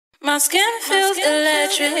My skin feels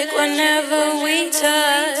electric whenever we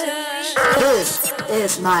touch. This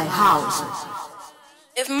is my house.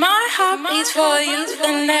 If my heart beats for you,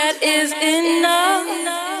 then that is enough.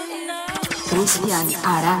 Kristian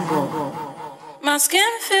Arango. My skin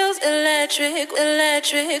feels electric,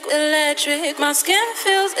 electric, electric. My skin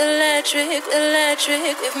feels electric,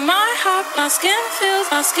 electric. If my heart, my skin feels,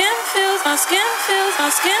 my skin feels, my skin feels, my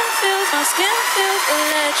skin feels, my skin feels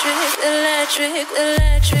electric, electric,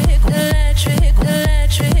 electric, electric,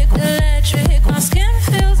 electric, electric. My skin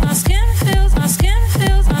feels, my skin feels, my skin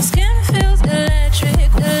feels, my skin feels electric,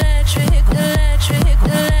 electric, electric,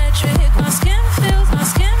 electric. My skin feels, my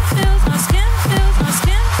skin feels, my skin feels, my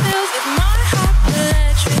skin feels. If my heart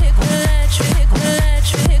electric, electric,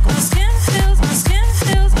 electric. My skin feels, my skin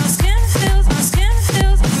feels, my skin feels, my skin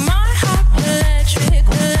feels. If my heart electric,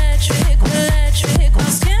 electric, electric. My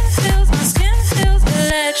skin feels, my skin feels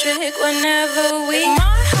electric whenever we.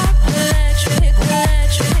 My heart electric,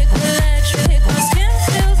 electric, electric. My skin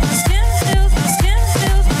feels, my skin feels, my skin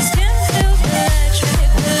feels, my skin feels electric,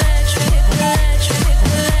 electric, electric,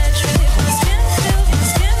 electric. My skin feels, my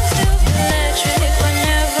skin feels electric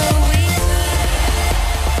whenever we.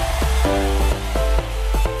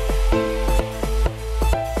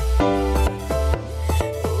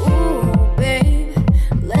 Ooh, babe,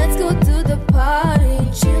 let's go to the party,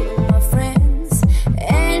 chill with my friends,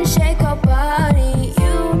 and shake our body.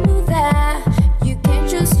 You know that you can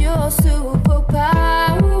choose your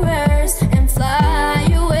superpowers and fly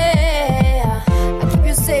away. I keep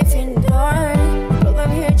you safe in the dark, but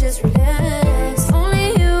I'm here, just relax. Only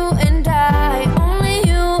you and I, only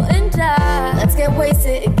you and I. Let's get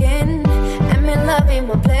wasted again. I'm in love in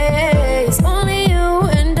my place. Only you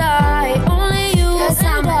and I, only you. Cause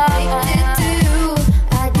I'm addicted to you,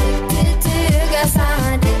 addicted to you. Cause I'm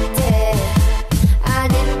addicted,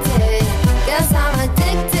 addicted. Cause I'm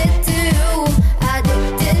addicted to you,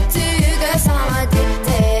 addicted to you. Cause I'm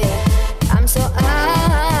addicted, I'm so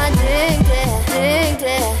addicted,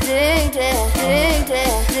 addicted, addicted,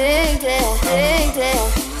 addicted, addicted, addicted.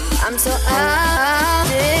 I'm so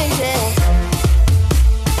addicted.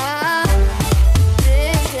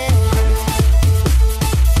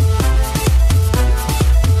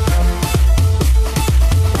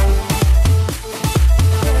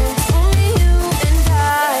 Only you and I,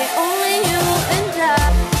 only you and I.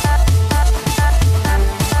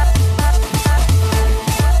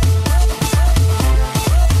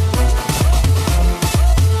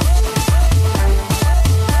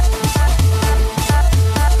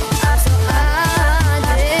 I'm so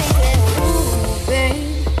addicted. Ooh,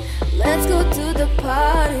 babe, let's go to the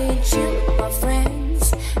party, chill with my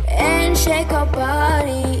friends, and shake our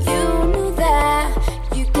body. You know that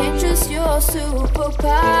you can choose your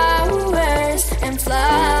superpowers and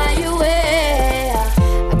fly away. I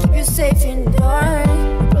keep you safe in the dark,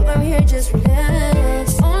 but I'm here, just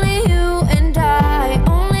relax. Only you and I,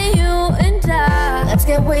 only you and I. Let's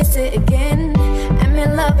get wasted again. I'm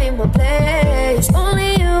in love in my place.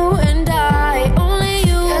 Only you and I, only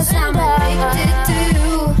you. Cause I'm addicted to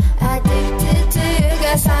you, addicted to you.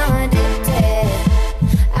 Cause I'm addicted,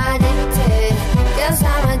 addicted. Cause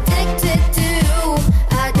I'm addicted to you,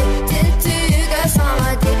 addicted to you. Cause I'm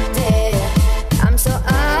addicted, I'm so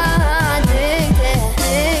addicted.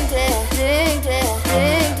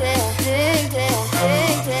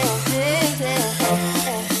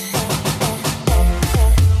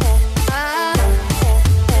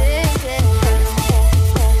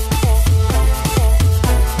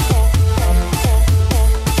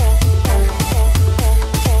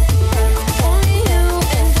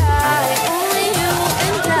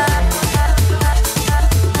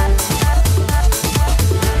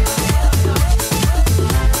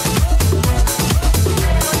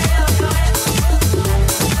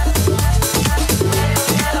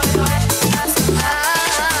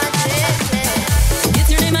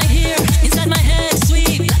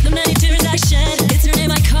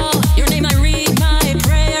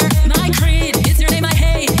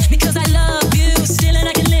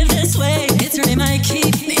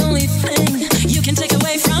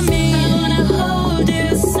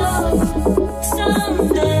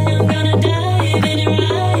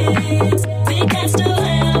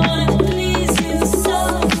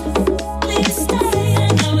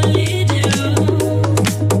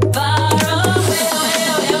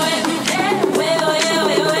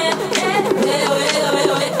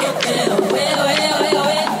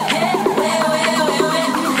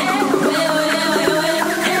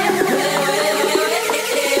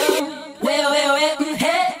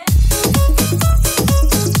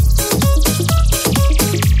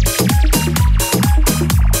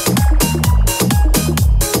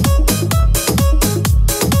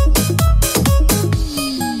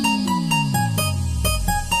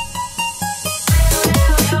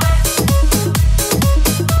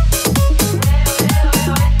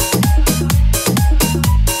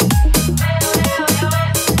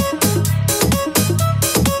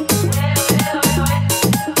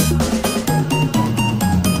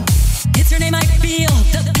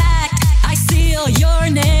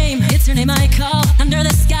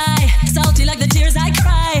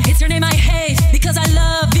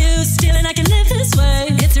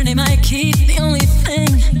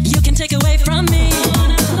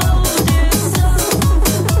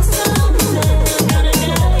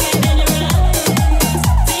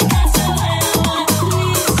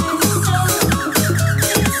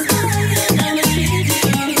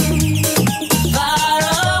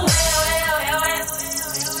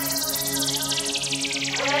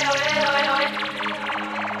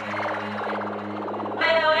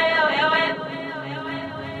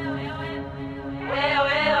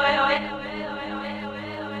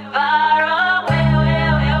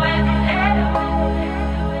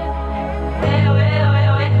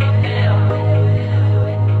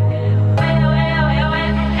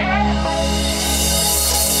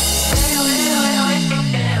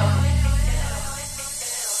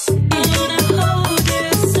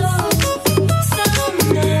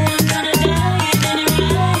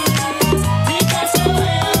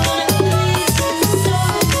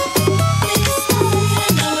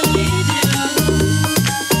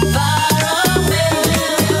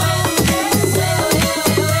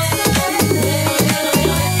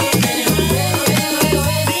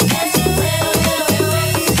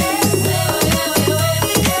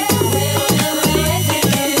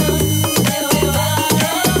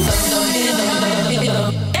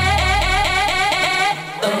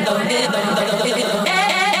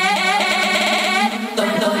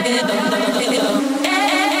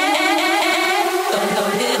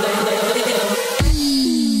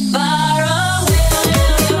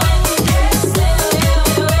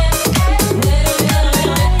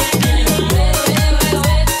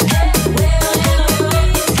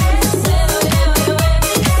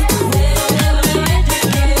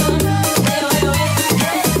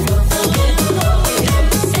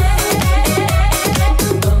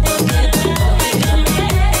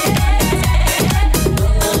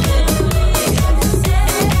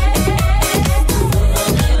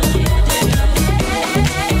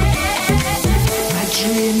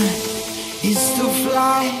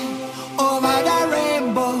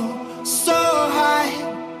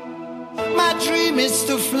 dream is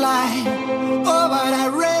to fly over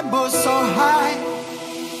that rainbow so high.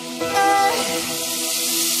 Hey.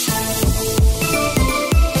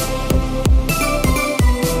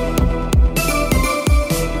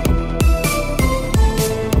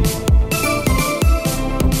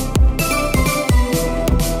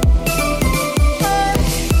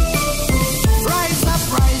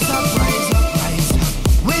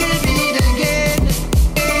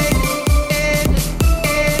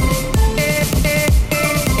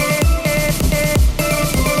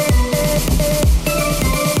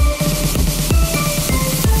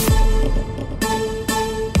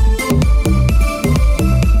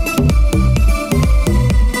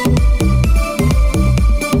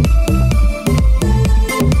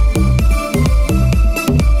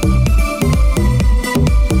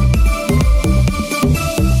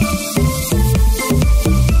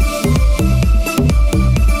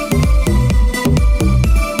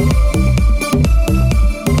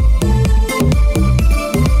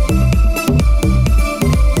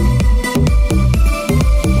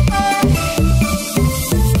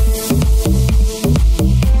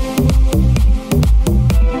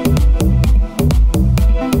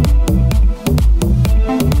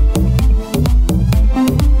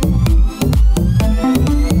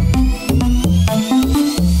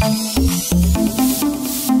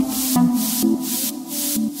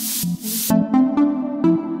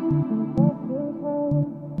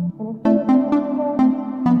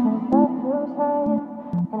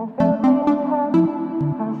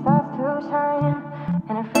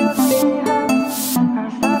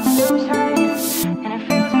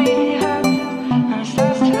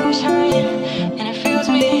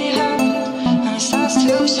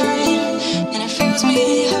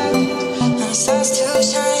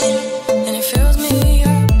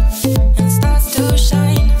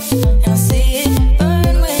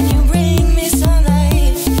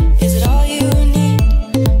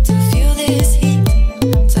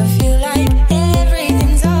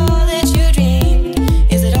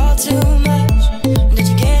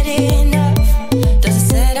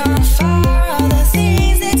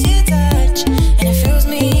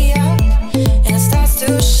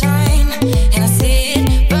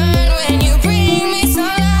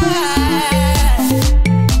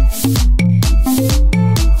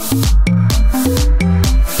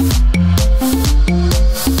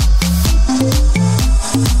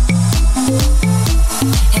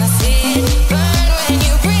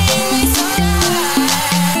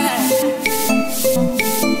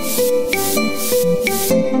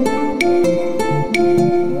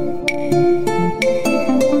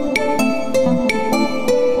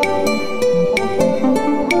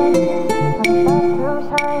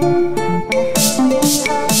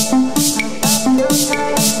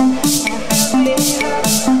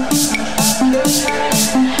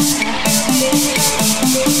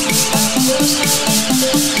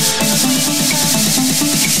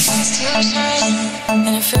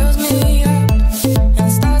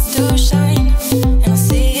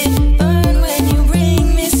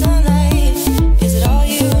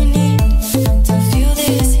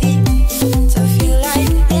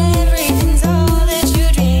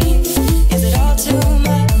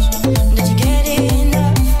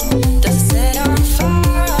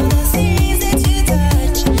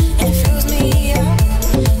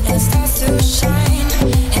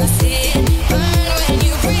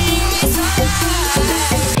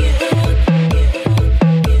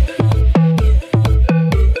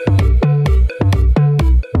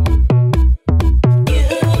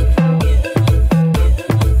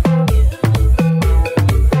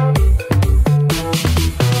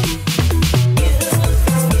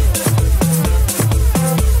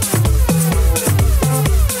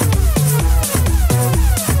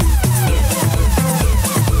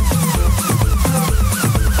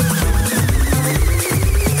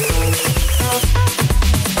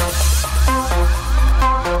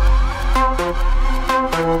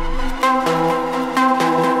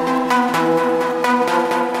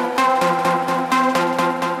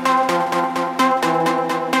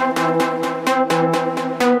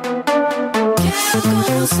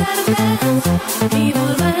 Y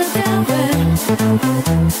volverte a ver,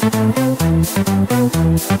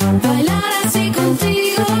 bailar así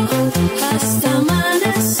contigo hasta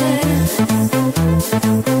amanecer.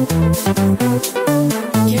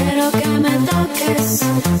 Quiero que me toques,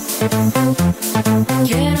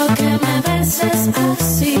 quiero que me beses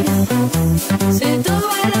así. Si tú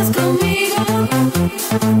bailas conmigo,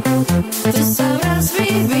 tú sabrás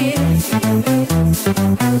vivir.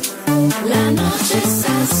 La noche es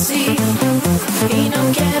así y no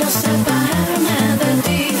quiero separarme de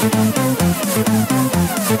ti.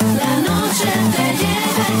 La noche te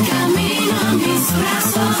lleva en camino a mis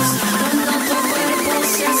brazos, cuando tu cuerpo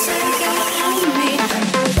se acerca a mí.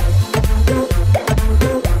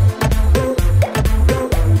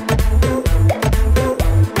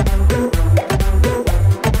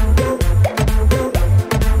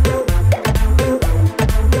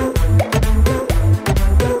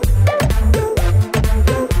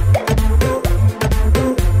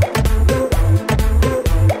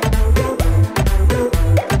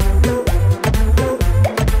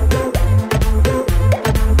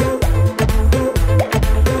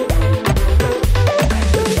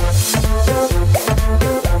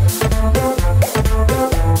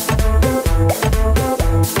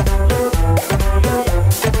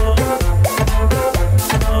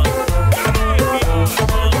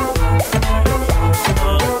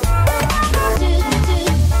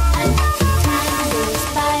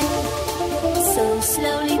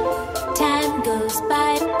 Slowly, time goes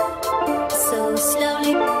by so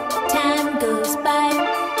slowly.